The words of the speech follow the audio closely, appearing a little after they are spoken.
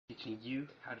Teaching you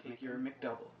how to make your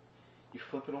McDouble. You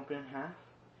flip it open in half,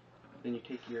 then you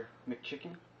take your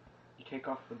McChicken, you take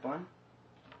off the bun,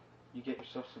 you get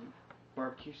yourself some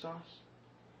barbecue sauce,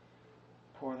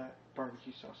 pour that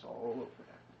barbecue sauce all over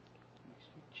that.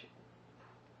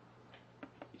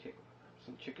 You take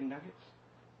some chicken nuggets,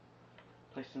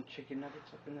 place some chicken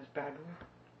nuggets up in this bad boy,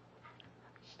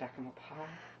 stack them up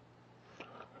high,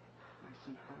 nice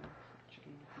and high,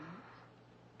 chicken nuggets.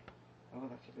 Oh,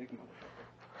 that's a big motherfucker.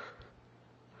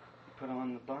 You put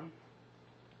on the bun,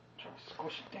 try to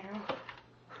squish it down,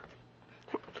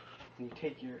 and you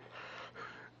take your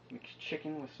mixed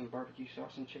chicken with some barbecue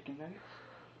sauce and chicken nuggets,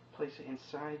 place it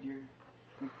inside your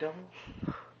McDouble,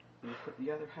 and you put the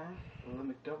other half of the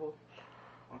McDouble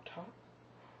on top,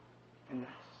 and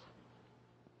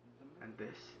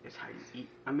this is how you eat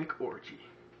a McOrgy.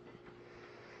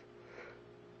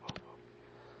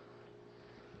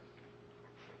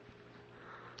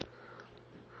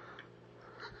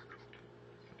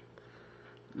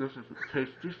 This is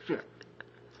tasty shit.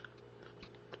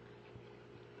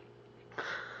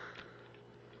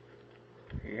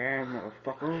 Yeah,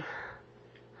 motherfucker.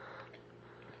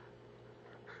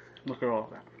 Look at all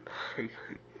that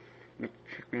tasty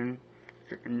McChicken,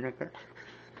 chicken nuggets.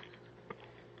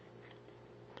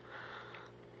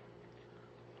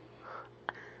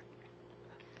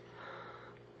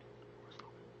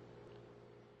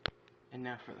 And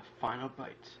now for the final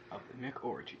bites of the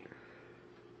McOrgy.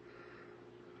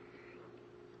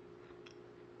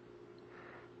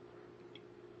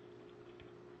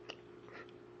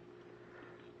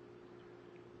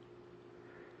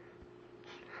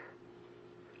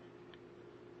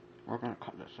 We're gonna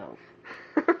cut this out.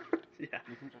 Yeah.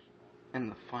 And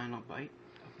the final bite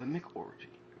of the McOrgy.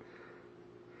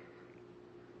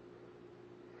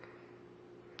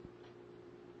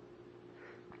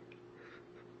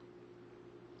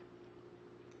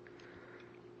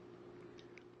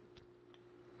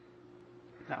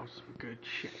 That was some good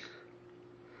shit.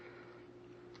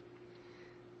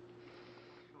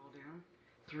 All down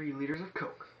 3 liters of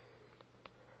Coke.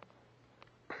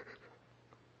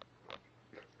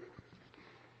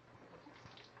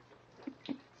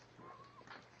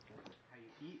 How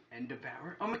you eat and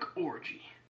devour a McOrgy.